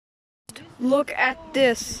Look at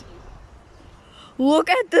this. Look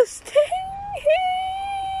at this thing.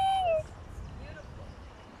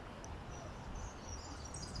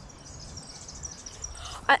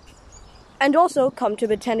 And also come to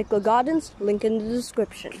Botanical Gardens, link in the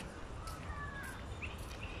description.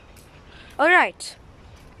 Alright.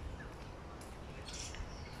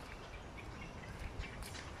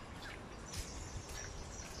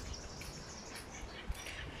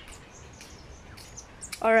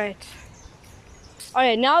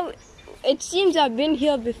 Alright, now it seems I've been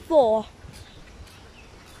here before.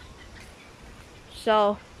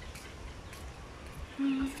 So,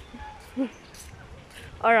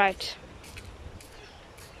 alright.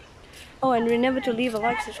 Oh, and remember to leave a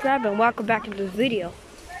like, subscribe, and welcome back into the video.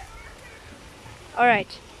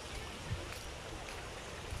 Alright.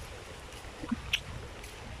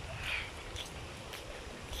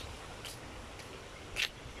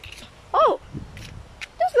 Oh,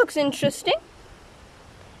 this looks interesting.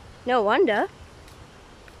 No wonder.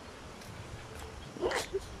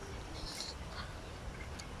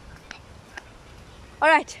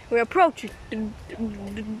 Alright, we're approaching.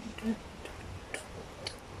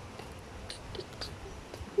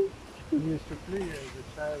 We used to play as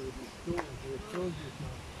a child with the stones. They told you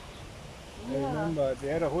so. I remember they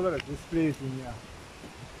had a whole lot of displays in here.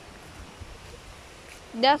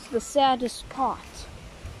 That's the saddest part.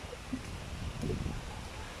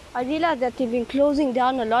 I realized that they've been closing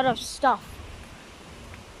down a lot of stuff.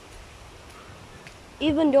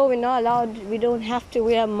 Even though we're not allowed, we don't have to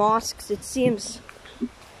wear masks, it seems.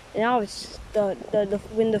 Now it's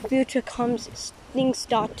when the future comes, things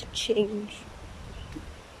start to change.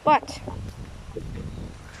 But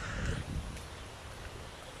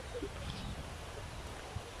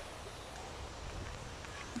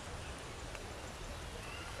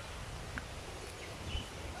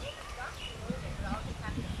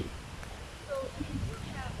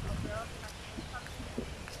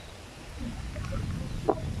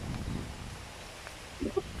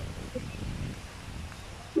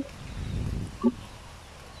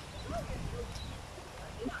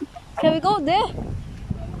can we go there?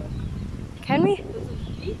 Can we?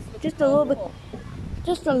 Just a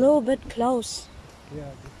little bit close. Yeah,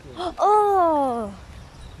 this place. Oh!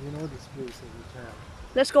 You know this place as a child.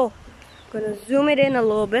 Let's go. Gonna zoom it in a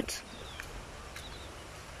little bit.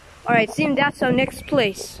 Alright, seems that's our next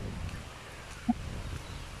place.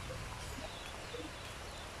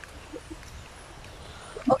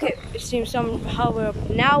 Okay, it seems somehow we're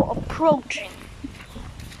now approaching.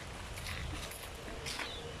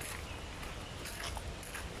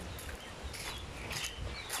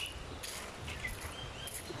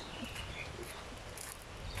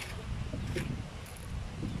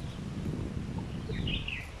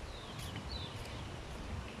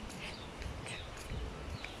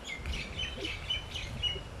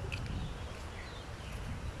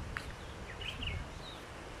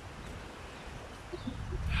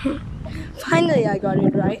 Finally, I got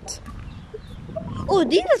it right. Oh,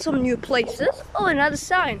 these are some new places. Oh, another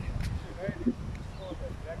sign.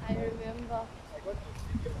 I remember.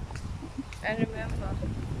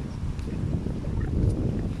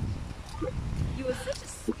 You were such a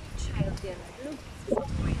sweet child then. Look,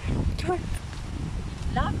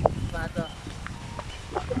 love you, mother.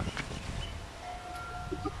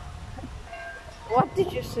 What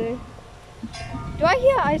did you say? Do I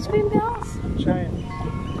hear ice cream bells? Chimes.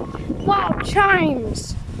 Wow,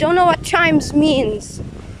 chimes. Don't know what chimes means.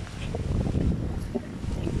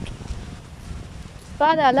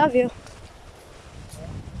 Father, I love you.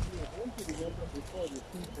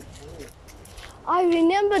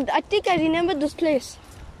 I think I remembered this place.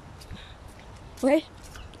 Wait.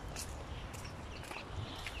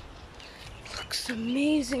 Looks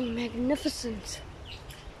amazing, magnificent.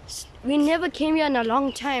 We never came here in a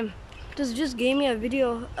long time. This just gave me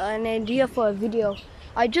an idea for a video.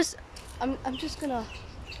 I'm just gonna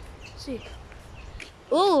see.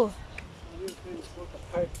 Oh!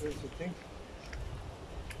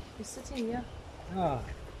 You're sitting here. Ah.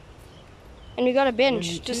 And we got a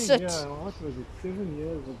bench to sit. Yeah, what was it? 7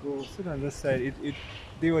 years ago. Sit on this side.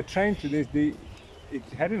 They were trying to this. It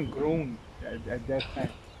hadn't grown at that time.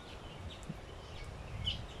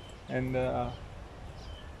 And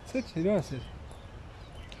sit. You don't sit.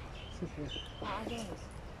 Sit here.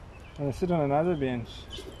 I'm gonna sit on another bench.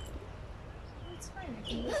 It's fine. I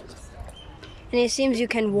can move this. And it seems you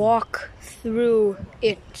can walk through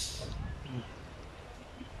it.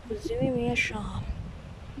 Zoom me a shop.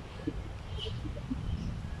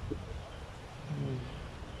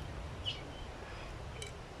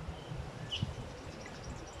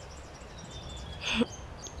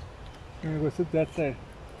 I'm gonna go sit that side.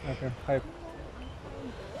 Okay, hype.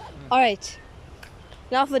 Alright,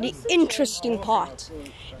 now for the interesting part.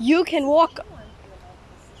 You can walk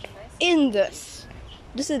in this.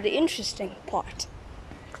 This is the interesting part.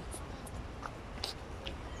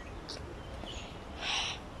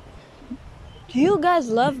 Do you guys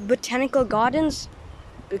love botanical gardens?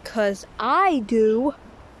 Because I do.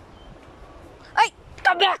 Hey,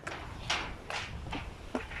 come back!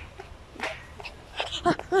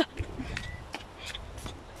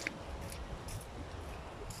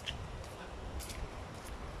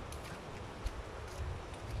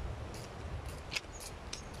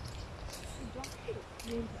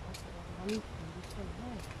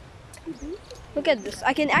 Look at this.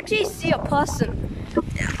 I can actually see a person.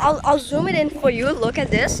 I'll zoom it in for you. Look at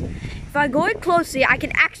this. If I go in closely, I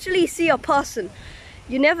can actually see a person.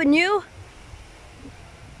 You never knew?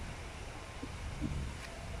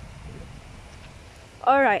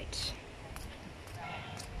 Alright.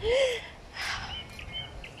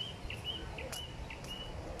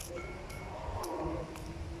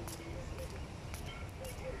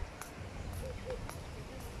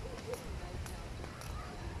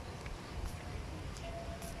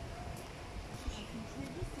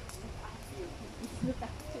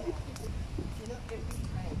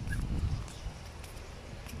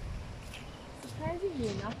 Surprisingly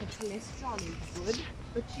enough, the cholesterol is good,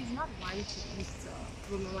 but she's not one to eat.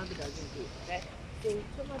 My mother doesn't do that. So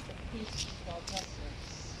too much of peace for her.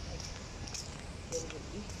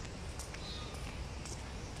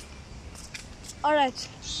 Alright.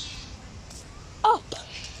 Up.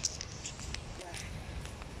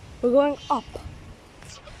 We're going up.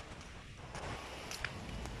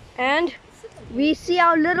 And we see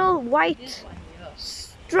our little white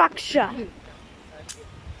structure.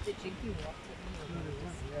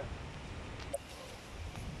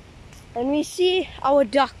 And we see our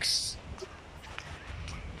ducks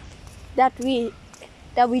that we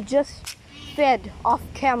just fed off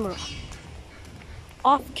camera.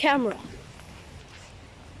 Off camera.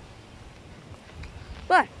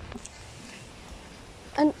 But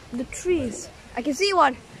and the trees. I can see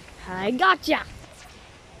one. I gotcha.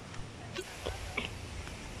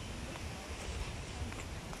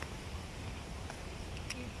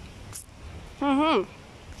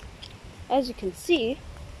 As you can see,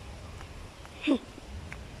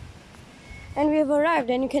 and we've arrived,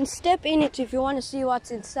 and you can step in it if you want to see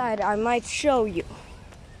what's inside. I might show you.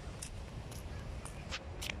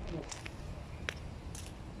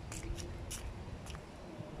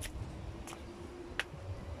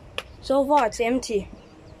 So far it's empty,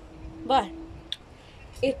 but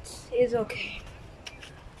it is okay.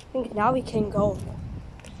 I think now we can go.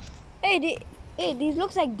 Hey, these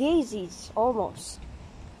looks like daisies, almost.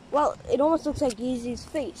 Well, it almost looks like Daisy's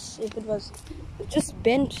face if it was just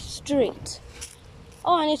bent straight.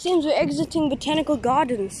 Oh, and it seems we're exiting botanical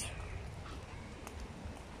gardens.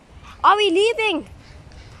 Are we leaving?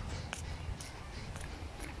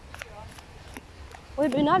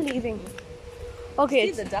 Wait, we're not leaving.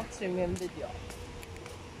 Okay. See, the ducks remembered you.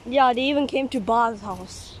 Yeah, they even came to Bar's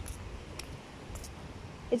house.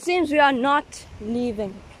 It seems we are not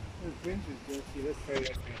leaving. This bench is dirty. Let's try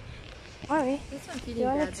that. Are we? This one Do you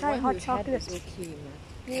want to try hot chocolate? Okay,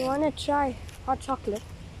 Do you want to try hot chocolate?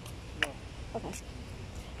 No. Okay.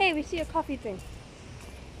 Hey, we see a coffee thing.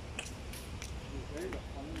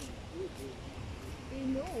 They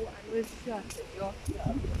know I was shocked that you're here.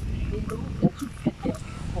 They know that you fed them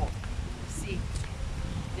before. See,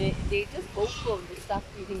 they just go for the stuff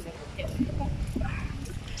feeding them again.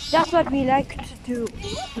 That's what we like to do.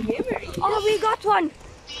 Memories. Oh, we got one.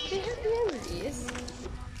 They have memories.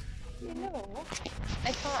 You know,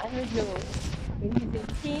 I can't know. When he's in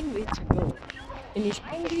pain, where to go. When he's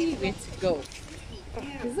angry, where to go.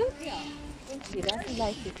 Isn't he? He doesn't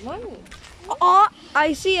like his mommy. Oh,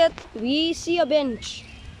 I see it. We see a bench.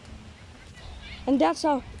 And that's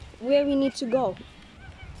where we need to go.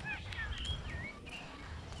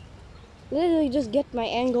 Literally just get my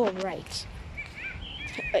angle right.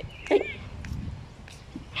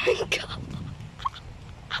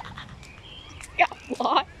 Yeah,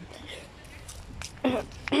 what?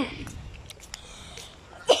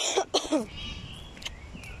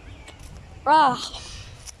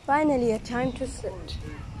 Finally a time to sit.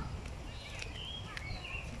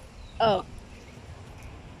 Oh.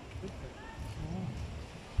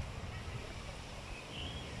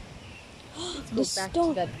 Let's go back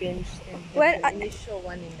to that bench and Well, the initial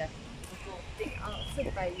one in that thing. I'll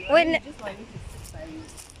sit by you. When- I just want you to sit by you.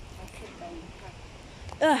 I'll sit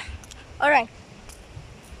by you. Alright.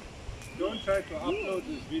 Don't try to upload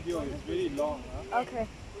this video. It's very long. Huh? Okay.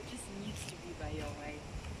 It just needs to be by your wife.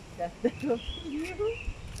 That's the you.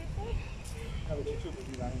 No, but you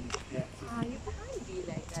shouldn't be lying. Yeah. Ah, you can't be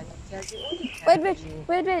like that because you only have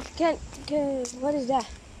Wait. What is that?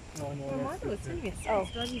 No, My that's mother was different. saying Oh.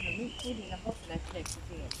 it's not even me food in the house like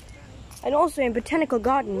sitting at the time. And also in botanical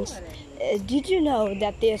gardens, did you know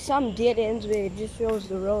that there's some dead ends where it just shows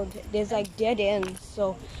the road? There's like dead ends,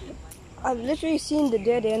 so I've literally seen the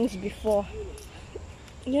dead ends before.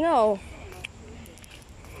 You know,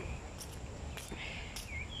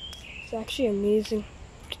 it's actually amazing.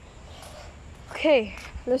 Okay,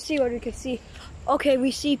 let's see what we can see. Okay, we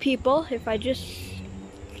see people. If I just...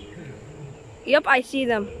 Yep, I see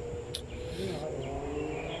them.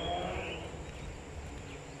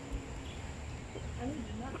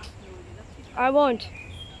 I won't.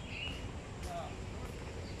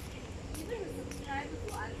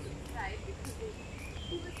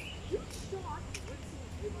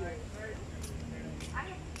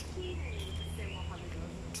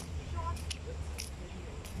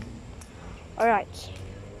 All right.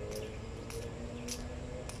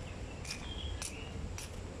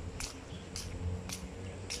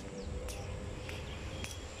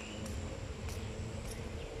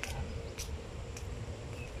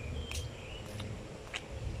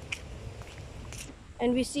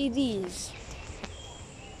 And we see these.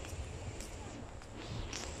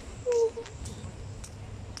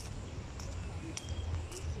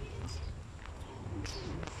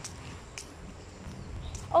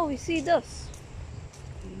 Oh, we see this.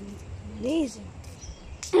 Amazing.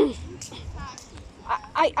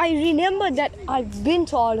 I remember that I've been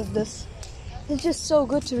to all of this. It's just so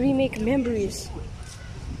good to remake memories.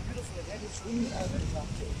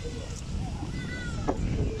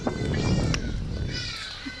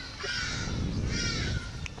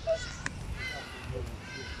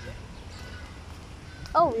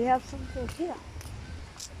 Oh, we have something here.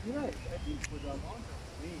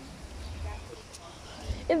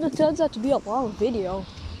 If it turns out to be a long video,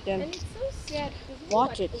 then And it's so sad because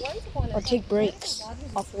watch it once upon a or time, take breaks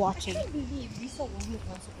of watching. I can't believe Lisa Woman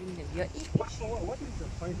wants to bring them here. What is the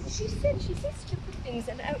point of She says stupid things,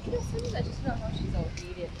 and sometimes I just know how she's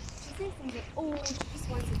outdated. She says things like, oh, she just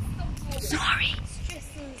wants it simple. Sorry.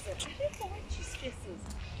 Stresses. And I don't know why she stresses.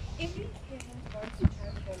 Every parent wants to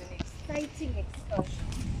travel on an exciting excursion.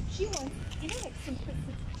 She wants, like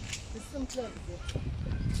simplicity. The simpler the better.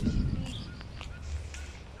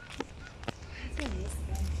 I miss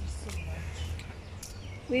Gandhi so much.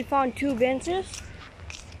 We found 2 benches.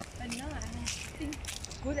 But now I think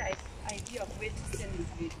a good idea of where to send these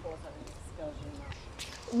vehicles on an excursion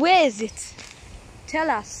now. Where is it? Tell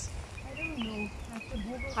us. I don't know. I have to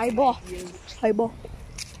Google Hi, some Bo. ideas. Hi, Bo.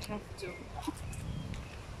 Have to.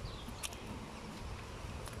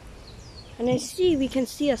 And I see we can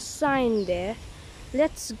see a sign there.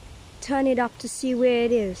 Let's turn it up to see where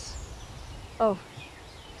it is. Oh,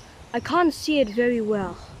 I can't see it very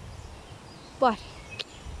well, but it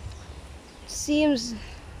seems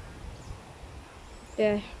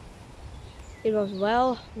it was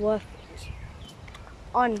well worth it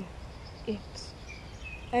on it.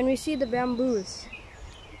 And we see the bamboos.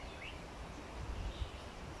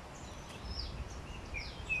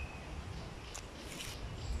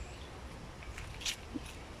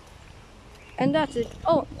 And that's it.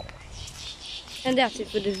 Oh, and that's it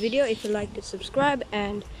for this video. If you liked it, subscribe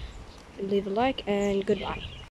and leave a like, and goodbye.